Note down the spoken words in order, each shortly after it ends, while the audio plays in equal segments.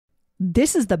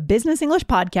This is the Business English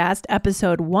Podcast,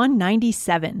 episode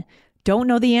 197. Don't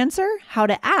know the answer? How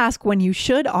to ask when you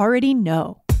should already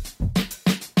know.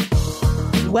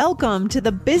 Welcome to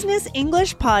the Business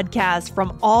English Podcast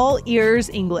from All Ears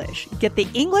English. Get the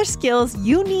English skills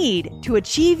you need to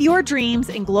achieve your dreams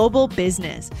in global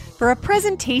business. For a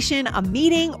presentation, a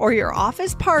meeting, or your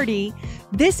office party,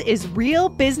 this is Real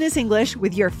Business English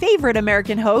with your favorite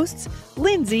American hosts,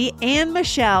 Lindsay and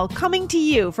Michelle, coming to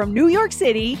you from New York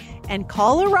City and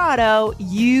Colorado,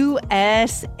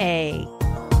 USA.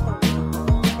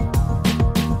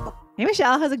 Hey,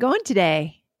 Michelle, how's it going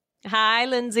today? Hi,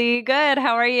 Lindsay. Good.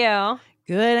 How are you?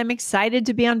 Good. I'm excited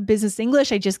to be on Business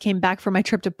English. I just came back from my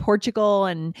trip to Portugal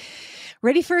and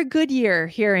ready for a good year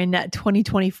here in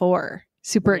 2024.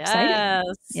 Super exciting.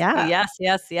 Yeah.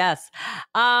 Yes.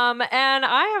 And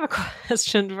I have a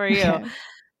question for you.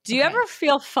 Do you ever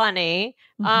feel funny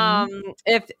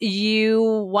if you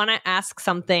want to ask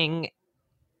something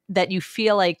that you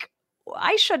feel like,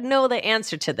 I should know the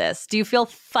answer to this? Do you feel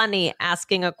funny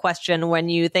asking a question when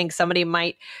you think somebody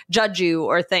might judge you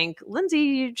or think,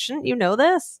 Lindsay, shouldn't you know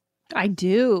this? I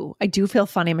do feel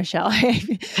funny, Michelle. I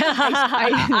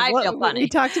feel funny. We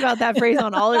talked about that phrase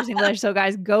on All Ears English. So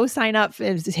guys, go sign up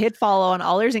and hit follow on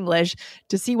All Ears English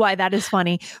to see why that is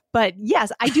funny. But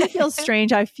yes, I do feel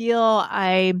strange.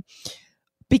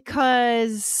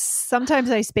 Because sometimes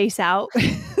I space out.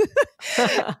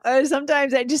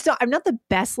 Sometimes I'm not the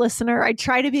best listener. I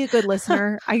try to be a good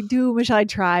listener. I do, Michelle, I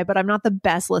try, but I'm not the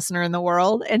best listener in the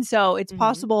world. And so it's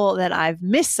possible that I've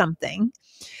missed something.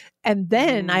 And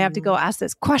then I have to go ask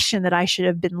this question that I should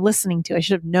have been listening to. I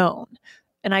should have known.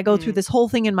 And I go through this whole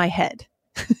thing in my head.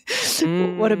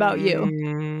 What about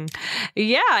you?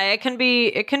 Yeah, it can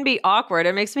be awkward.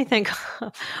 It makes me think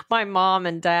my mom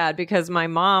and dad, because my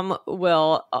mom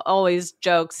will always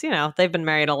jokes, they've been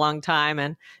married a long time,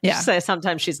 and she says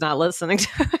sometimes she's not listening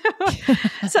to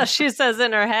so she says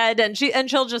in her head, and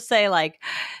she'll just say like,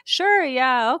 sure,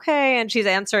 yeah, okay, and she's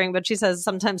answering, but she says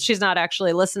sometimes she's not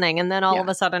actually listening, and then all of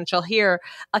a sudden she'll hear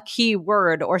a key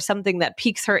word or something that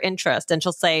piques her interest, and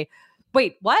she'll say,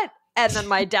 wait, what? And then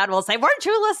my dad will say, weren't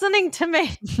you listening to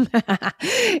me?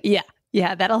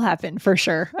 Yeah, that'll happen for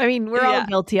sure. I mean, we're all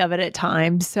guilty of it at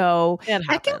times. So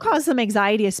that can cause some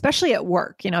anxiety, especially at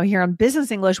work. Here on Business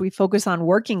English, we focus on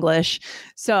work English.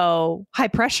 So high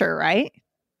pressure, right?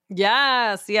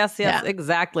 Yes,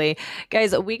 exactly.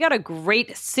 Guys, we got a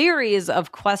great series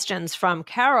of questions from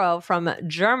Caro from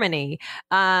Germany.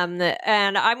 And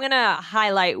I'm going to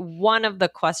highlight one of the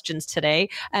questions today,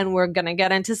 and we're going to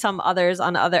get into some others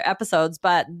on other episodes.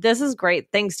 But this is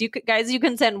great. Thanks. You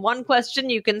can send one question,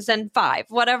 you can send 5,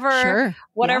 whatever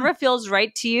feels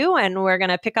right to you. And we're going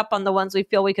to pick up on the ones we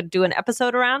feel we could do an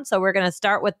episode around. So we're going to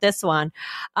start with this one.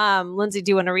 Lindsay,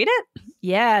 do you want to read it?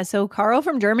 Yeah. So Carl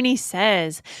from Germany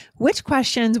says, which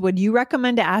questions would you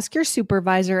recommend to ask your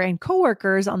supervisor and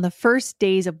coworkers on the first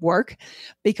days of work?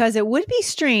 Because it would be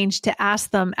strange to ask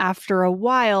them after a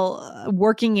while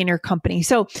working in your company.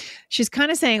 So she's kind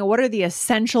of saying, what are the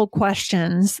essential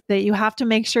questions that you have to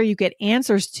make sure you get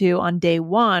answers to on day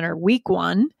 1 or week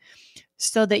 1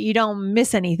 so that you don't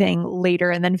miss anything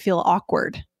later and then feel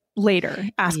awkward later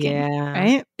asking,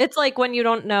 right? It's like when you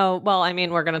don't know, well, I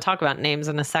mean, we're going to talk about names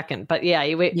in a second, but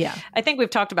I think we've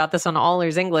talked about this on All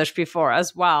Ears English before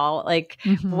as well. Like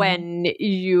when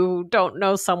you don't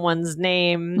know someone's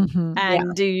name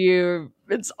and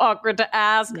it's awkward to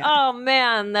ask. Oh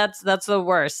man, that's the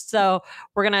worst. So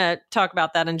we're going to talk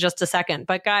about that in just a second.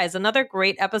 But guys, another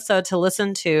great episode to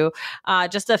listen to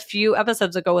just a few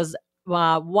episodes ago was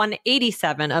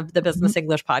 187 of the Business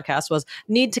English Podcast was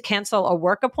need to cancel a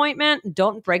work appointment.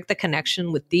 Don't break the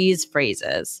connection with these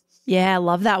phrases. Yeah, I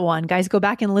love that one. Guys, go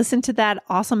back and listen to that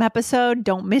awesome episode.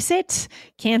 Don't miss it.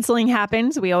 Canceling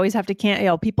happens. We always have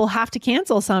to people have to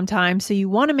cancel sometimes. So you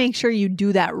want to make sure you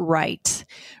do that right?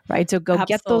 So go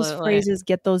get those phrases,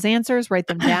 get those answers, write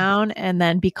them down, and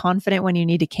then be confident when you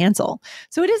need to cancel.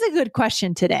 So it is a good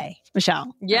question today,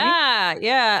 Michelle. Yeah. Right?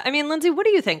 Yeah. I mean, Lindsay, what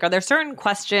do you think? Are there certain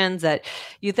questions that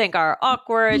you think are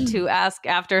awkward to ask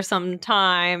after some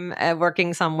time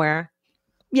working somewhere?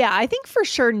 Yeah, I think for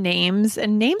sure names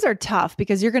are tough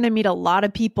because you're going to meet a lot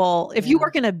of people. If you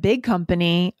work in a big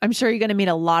company, I'm sure you're going to meet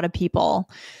a lot of people.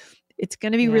 It's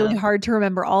going to be really hard to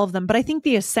remember all of them. But I think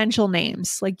the essential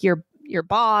names, like your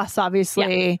boss,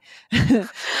 obviously. Yeah.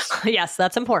 Yes,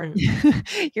 that's important.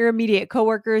 Your immediate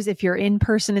coworkers, if you're in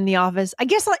person in the office. I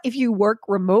guess if you work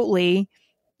remotely,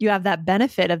 you have that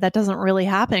benefit of that doesn't really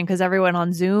happen because everyone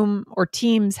on Zoom or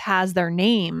Teams has their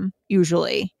name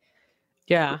usually.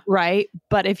 Yeah. Right.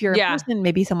 But if you're a person,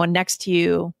 maybe someone next to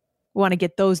you, want to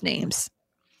get those names.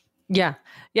 Yeah.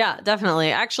 Yeah,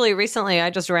 definitely. Actually, recently I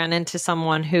just ran into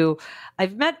someone who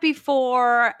I've met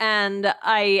before, and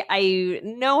I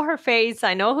know her face,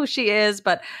 I know who she is,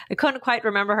 but I couldn't quite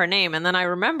remember her name. And then I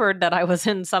remembered that I was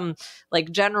in some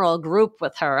like general group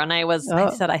with her, and I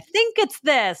said, I think it's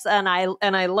this, and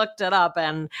I looked it up,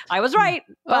 and I was right.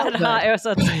 But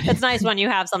it's nice when you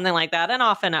have something like that, and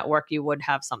often at work you would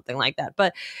have something like that.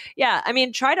 But yeah, I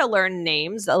mean, try to learn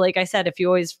names. Like I said, if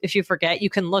you forget, you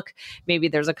can look. Maybe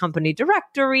there's a company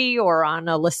directory or on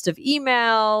a list of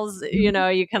emails. You know,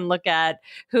 you can look at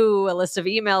who a list of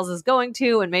emails is going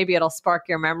to, and maybe it'll spark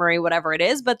your memory, whatever it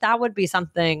is. But that would be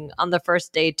something on the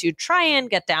first day to try and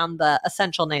get down the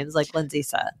essential names, like Lindsay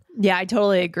said. Yeah, I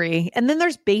totally agree. And then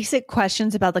there's basic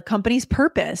questions about the company's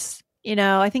purpose. You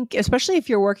know, I think especially if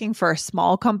you're working for a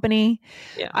small company,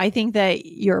 I think that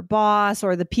your boss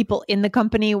or the people in the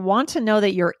company want to know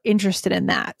that you're interested in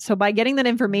that. So by getting that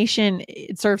information,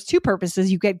 it serves two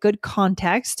purposes. You get good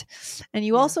context, and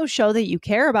you also show that you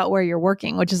care about where you're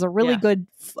working, which is a really good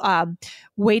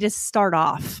way to start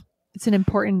off. It's an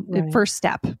important first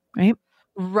step, right?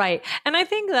 Right. And I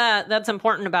think that that's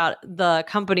important about the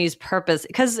company's purpose,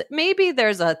 because maybe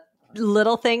there's a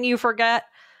little thing you forget.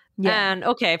 Yeah. And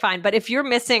okay, fine. But if you're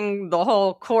missing the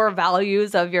whole core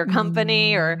values of your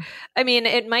company, or, I mean,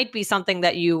 it might be something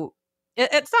that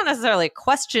it's not necessarily a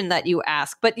question that you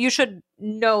ask, but you should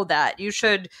know that. You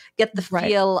should get the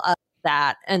feel of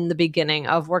that in the beginning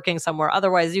of working somewhere.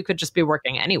 Otherwise, you could just be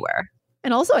working anywhere.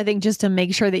 And also, I think just to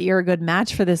make sure that you're a good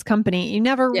match for this company, you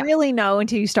never really know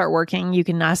until you start working. You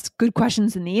can ask good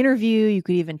questions in the interview. You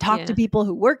could even talk to people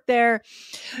who work there,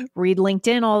 read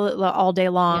LinkedIn all day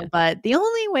long. But the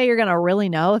only way you're going to really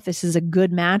know if this is a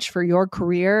good match for your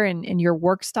career and your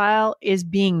work style is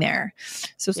being there.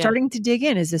 So starting to dig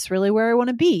in, is this really where I want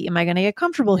to be? Am I going to get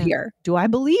comfortable here? Do I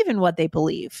believe in what they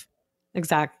believe?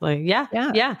 Exactly. Yeah.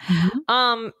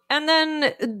 Mm-hmm. And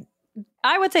then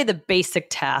I would say the basic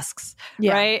tasks,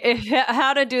 right?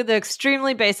 How to do the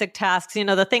extremely basic tasks, you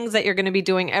know, the things that you're going to be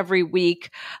doing every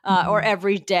week or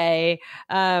every day.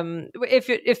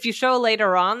 If you show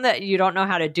later on that you don't know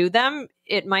how to do them,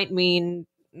 it might mean,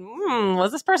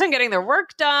 was this person getting their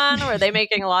work done? Or are they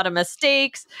making a lot of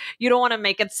mistakes? You don't want to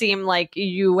make it seem like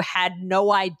you had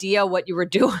no idea what you were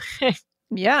doing.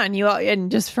 Yeah. And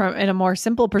just from in a more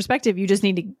simple perspective, you just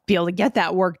need to be able to get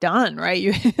that work done, right?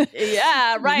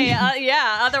 Yeah, right.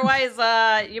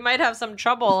 Otherwise, you might have some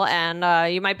trouble,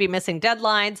 and you might be missing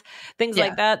deadlines, things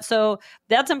like that. So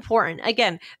that's important.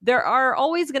 Again, there are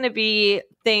always going to be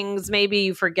things maybe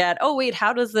you forget. Oh, wait,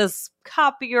 how does this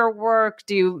copier work?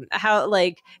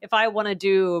 If I want to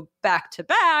do back to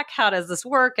back, how does this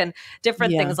work? And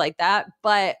different things like that.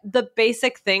 But the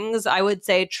basic things, I would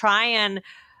say, try and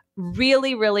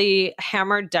really, really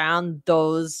hammer down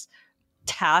those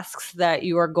tasks that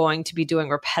you are going to be doing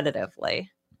repetitively.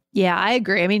 Yeah, I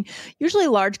agree. I mean, usually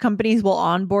large companies will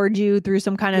onboard you through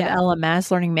some kind of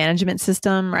LMS, learning management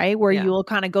system, right? Where you will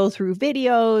kind of go through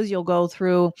videos,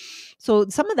 so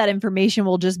some of that information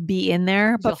will just be in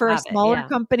there. But for a smaller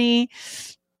company,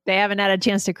 they haven't had a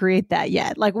chance to create that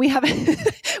yet. Like we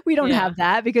don't have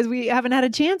that because we haven't had a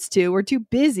chance to. We're too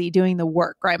busy doing the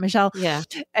work, right, Michelle? Yeah.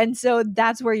 And so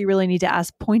that's where you really need to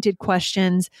ask pointed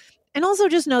questions. And also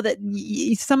just know that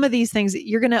some of these things,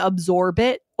 you're going to absorb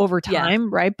it over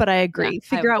time, right? But I agree.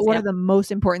 Figure out what are the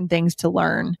most important things to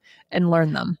learn and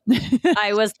learn them.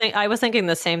 I was thinking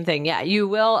the same thing. Yeah, you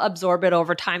will absorb it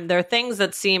over time. There are things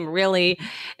that seem really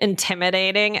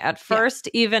intimidating at first,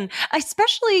 even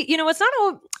especially, you know,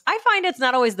 I find it's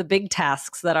not always the big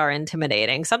tasks that are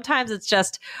intimidating. Sometimes it's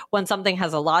just when something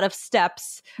has a lot of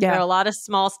steps, there are a lot of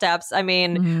small steps. I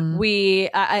mean,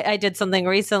 I did something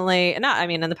recently, in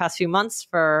the past few months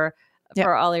for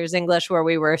All Ears English, where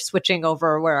we were switching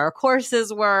over where our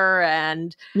courses were,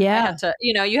 and you had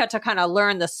to kind of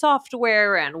learn the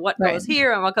software and what goes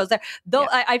here and what goes there. Though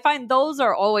I find those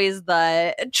are always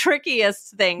the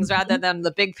trickiest things rather than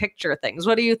the big picture things.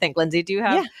 What do you think, Lindsay?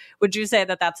 Would you say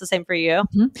that that's the same for you?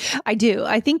 I do.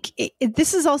 I think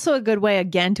this is also a good way,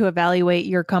 again, to evaluate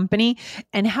your company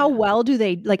and how well do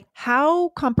they, how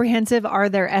comprehensive are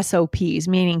their SOPs,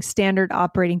 meaning standard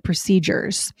operating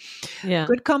procedures. Yeah.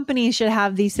 Good companies should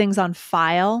have these things on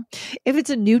file. If it's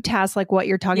a new task, like what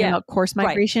you're talking about, course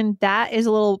migration, that is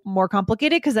a little more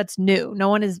complicated because that's new. No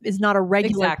one is not a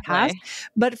regular task.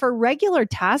 But for regular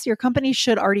tasks, your company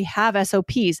should already have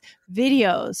SOPs,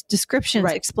 videos, descriptions,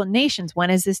 explanations.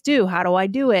 When is this due? How do I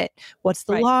do it? What's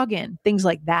the login? Things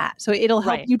like that. So it'll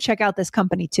help you check out this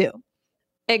company too.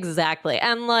 Exactly.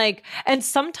 And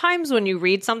sometimes when you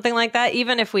read something like that,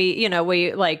 even if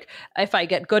if I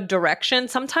get good direction,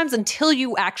 sometimes until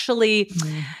you actually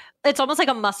it's almost like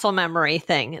a muscle memory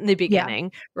thing in the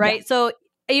beginning, right? Yeah. So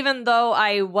even though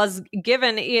I was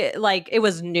given like it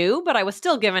was new, but I was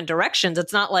still given directions.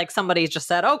 It's not like somebody just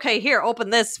said, okay, here, open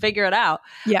this, figure it out.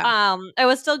 Yeah. I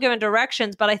was still given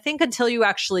directions, but I think until you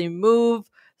actually move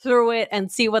through it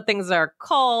and see what things are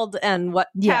called and what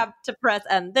tab to press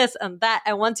and this and that.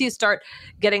 And once you start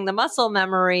getting the muscle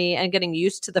memory and getting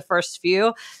used to the first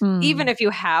few, even if you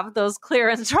have those clear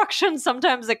instructions,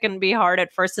 sometimes it can be hard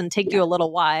at first and take you a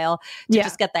little while to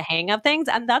just get the hang of things.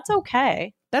 And that's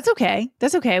okay. That's okay.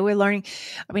 That's okay. We're learning.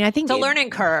 I mean, I think it's a learning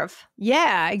curve.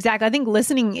 Yeah, exactly. I think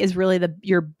listening is really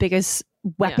your biggest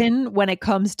weapon when it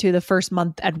comes to the first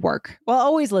month at work. Well,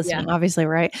 always listening, obviously,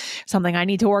 right? Something I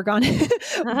need to work on.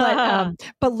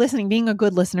 But listening, being a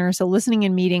good listener. So listening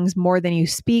in meetings more than you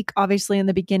speak, obviously in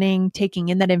the beginning, taking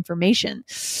in that information.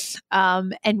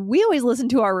 And we always listen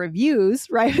to our reviews,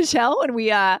 right, Michelle? And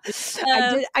we, I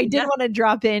did want to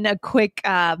drop in a quick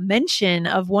mention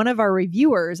of one of our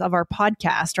reviewers of our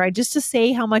podcast, right? Just to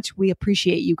say how much we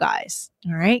appreciate you guys.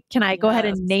 All right. Can I go ahead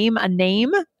and name a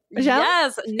name? Michelle?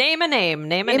 Yes, name a name.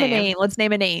 Let's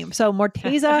name a name. So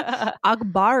Morteza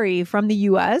Akbari from the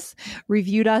US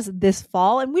reviewed us this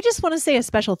fall. And we just want to say a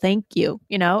special thank you.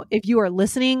 You know, if you are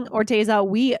listening, Morteza,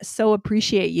 we so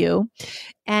appreciate you.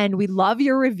 And we love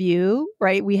your review,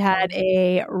 right? We had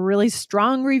a really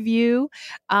strong review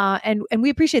and we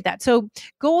appreciate that. So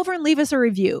go over and leave us a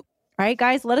review. All right,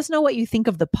 guys, let us know what you think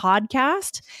of the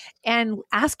podcast and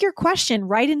ask your question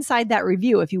right inside that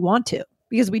review if you want to,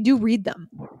 because we do read them.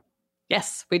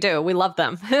 Yes, we do. We love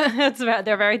them. They're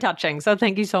very touching. So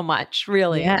thank you so much.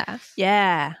 Really.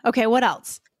 Yeah. Okay. What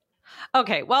else?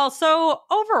 Okay. Well, so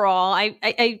overall,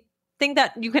 I think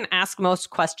that you can ask most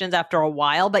questions after a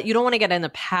while, but you don't want to get in a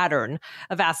pattern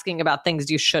of asking about things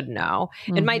you should know.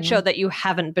 It might show that you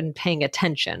haven't been paying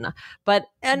attention.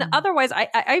 And otherwise,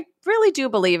 I really do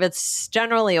believe it's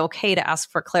generally okay to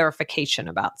ask for clarification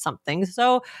about something.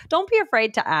 So don't be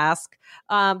afraid to ask.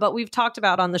 But we've talked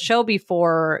about on the show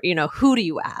before, you know, who do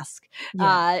you ask?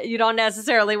 You don't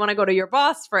necessarily want to go to your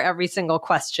boss for every single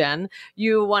question.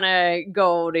 You want to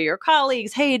go to your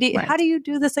colleagues. Hey, how do you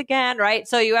do this again? Right.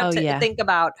 So you have to think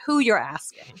about who you're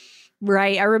asking.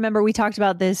 Right. I remember we talked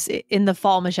about this in the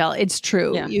fall, Michelle. It's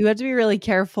true. Yeah. You have to be really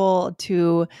careful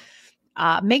to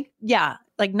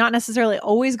like not necessarily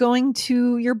always going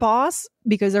to your boss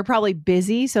because they're probably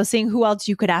busy. So seeing who else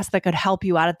you could ask that could help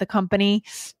you out at the company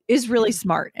is really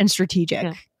smart and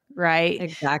strategic, right?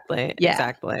 Exactly. Yeah.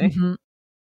 Exactly. Mm-hmm.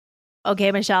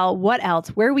 Okay, Michelle, what else?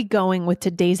 Where are we going with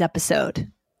today's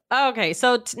episode? Okay,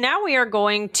 so now we are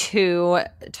going to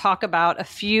talk about a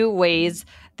few ways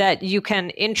that you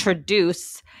can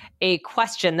introduce a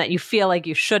question that you feel like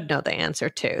you should know the answer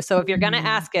to. So if you're going to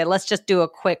ask it, let's just do a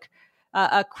quick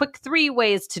 3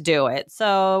 ways to do it.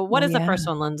 So what is the first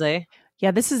one, Lindsay? Yeah,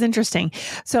 this is interesting.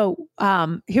 So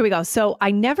here we go. So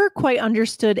I never quite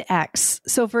understood X.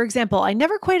 So for example, I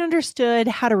never quite understood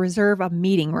how to reserve a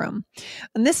meeting room.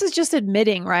 And this is just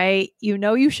admitting, right? You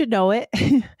know, you should know it,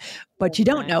 but you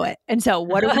don't know it. And so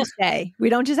what do we say? We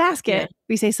don't just ask it. Yeah.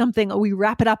 We say something, we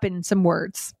wrap it up in some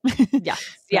words. Yes.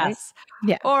 Yes.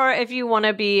 Yeah. Or if you want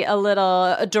to be a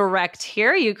little direct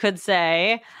here, you could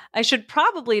say, I should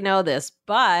probably know this,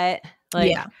 but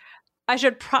I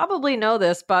should probably know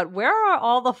this, but where are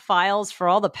all the files for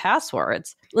all the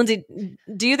passwords? Lindsay,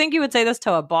 do you think you would say this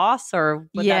to a boss or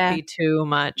would that be too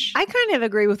much? I kind of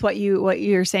agree with what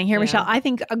you're saying here, Michelle. I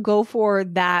think go for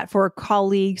that for a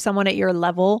colleague, someone at your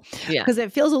level, because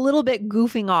it feels a little bit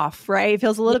goofing off, right? It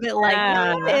feels a little bit like,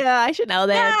 I should know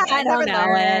that. I don't know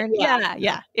it.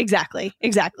 Yeah, exactly.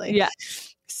 Yeah.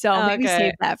 So maybe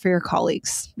save that for your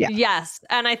colleagues. Yeah. Yes.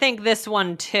 And I think this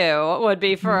one too would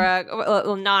be for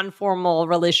a non-formal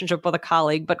relationship with a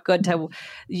colleague, but good to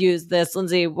use this.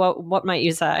 Lindsay, what might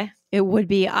you say? It would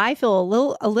be, I feel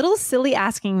a little silly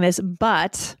asking this,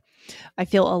 but I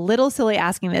feel a little silly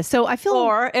asking this. So I feel,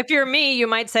 or if you're me, you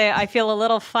might say, I feel a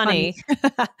little funny.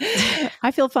 I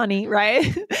feel funny, right?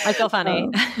 I feel funny.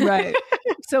 Right.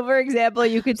 So for example,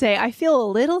 you could say, I feel a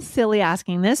little silly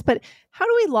asking this, but how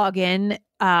do we log in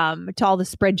to all the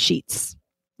spreadsheets?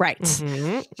 Right.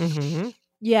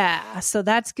 Yeah. So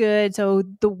that's good. So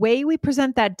the way we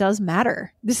present that does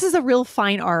matter. This is a real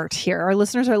fine art here. Our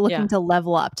listeners are looking to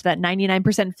level up to that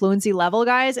 99% fluency level,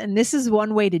 guys. And this is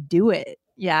one way to do it.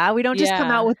 Yeah. We don't just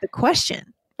come out with the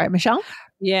question. Right, Michelle?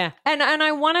 Yeah. And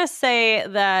I want to say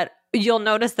that you'll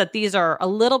notice that these are a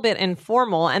little bit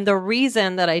informal. And the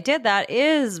reason that I did that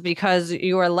is because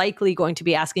you are likely going to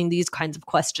be asking these kinds of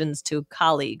questions to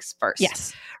colleagues first.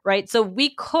 Yes. Right. So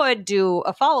we could do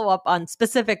a follow-up on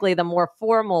specifically the more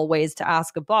formal ways to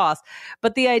ask a boss.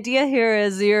 But the idea here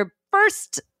is your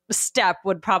first step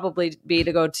would probably be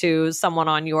to go to someone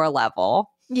on your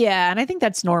level. Yeah. And I think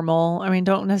that's normal. I mean,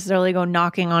 don't necessarily go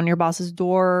knocking on your boss's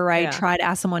door, right? Yeah. Try to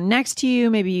ask someone next to you.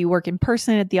 Maybe you work in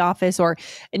person at the office, or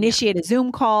initiate a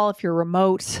Zoom call if you're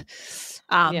remote.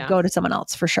 Go to someone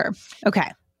else for sure.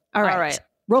 Okay. All right.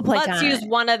 Role play time. Let's use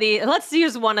one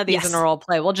of these in a role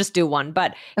play. We'll just do one.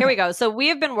 But here we go. So we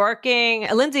have been working,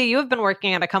 Lindsay, you have been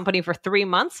working at a company for 3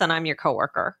 months, and I'm your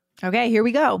coworker. Okay, here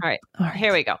we go. All right.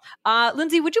 Here we go.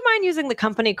 Lindsay, would you mind using the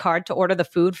company card to order the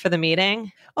food for the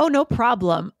meeting? Oh, no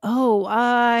problem. Oh,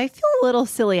 I feel a little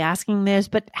silly asking this,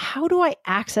 but how do I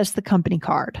access the company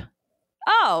card?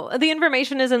 Oh, the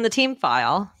information is in the team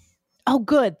file. Oh,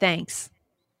 good. Thanks.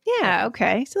 Yeah.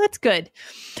 Okay. So that's good.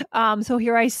 So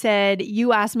here I said,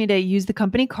 you asked me to use the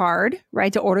company card,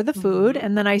 right, to order the food.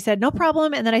 And then I said, no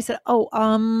problem. And then I said,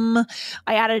 I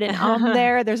added an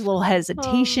there. There's a little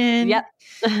hesitation. Yep.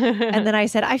 And then I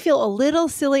said, I feel a little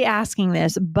silly asking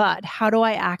this, but how do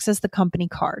I access the company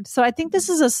card? So I think this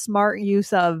is a smart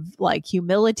use of like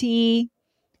humility,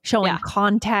 showing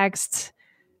context,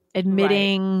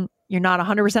 admitting you're not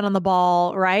 100% on the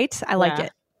ball, right? I like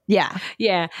it. Yeah.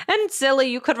 Yeah. And silly,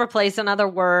 you could replace another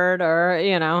word, or,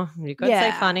 you could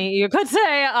say funny. You could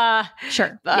say,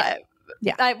 sure.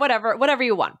 Whatever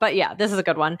you want. But yeah, this is a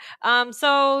good one.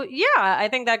 I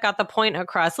think that got the point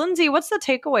across. Lindsay, what's the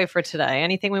takeaway for today?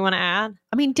 Anything we want to add?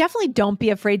 I mean, definitely don't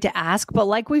be afraid to ask. But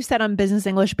like we've said on Business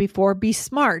English before, be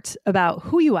smart about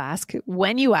who you ask,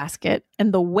 when you ask it,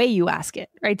 and the way you ask it,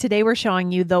 right? Today, we're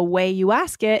showing you the way you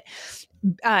ask it.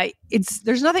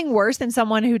 There's nothing worse than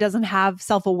someone who doesn't have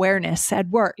self-awareness at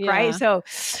work, right? So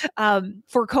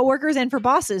for coworkers and for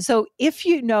bosses. So if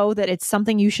you know that it's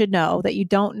something you should know that you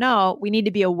don't know, we need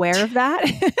to be aware of that.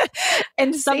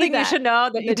 And something you should know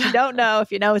that you don't know.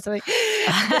 If you know something,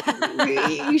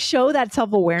 you show that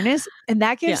self-awareness, and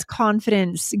that gives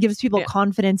confidence, gives people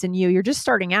confidence in you. You're just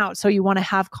starting out, so you want to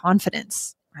have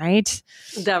confidence. Right?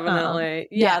 Definitely.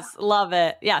 Yes. Love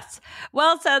it. Yes.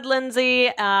 Well said,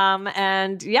 Lindsay.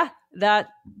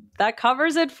 That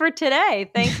covers it for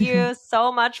today. Thank you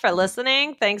so much for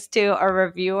listening. Thanks to our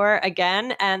reviewer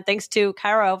again. And thanks to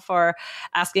Caro for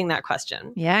asking that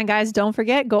question. Yeah. And guys, don't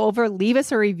forget, go over, leave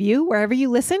us a review wherever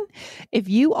you listen. If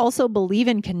you also believe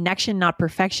in connection, not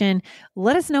perfection,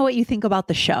 let us know what you think about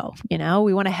the show.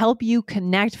 We want to help you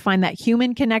connect, find that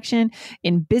human connection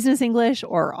in business English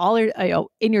or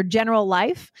in your general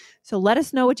life. So let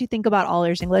us know what you think about All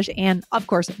Ears English and, of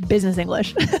course, business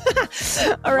English.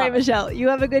 All right, Michelle, you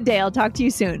have a good day. I'll talk to you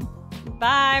soon.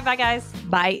 Bye. Bye, guys.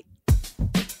 Bye.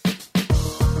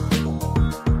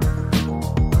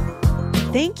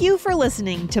 Thank you for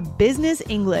listening to Business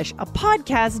English, a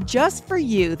podcast just for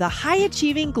you, the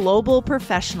high-achieving global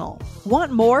professional.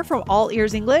 Want more from All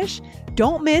Ears English?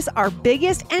 Don't miss our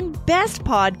biggest and best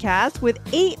podcast with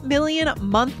 8 million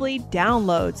monthly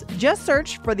downloads. Just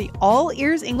search for the All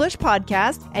Ears English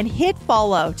podcast and hit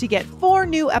follow to get 4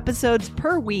 new episodes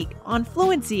per week on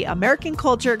fluency, American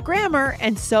culture, grammar,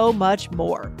 and so much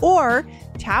more. Or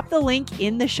tap the link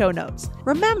in the show notes.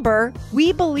 Remember,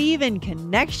 we believe in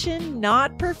connection,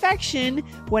 not perfection,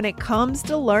 when it comes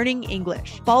to learning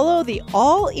English. Follow the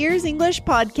All Ears English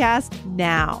podcast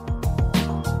now.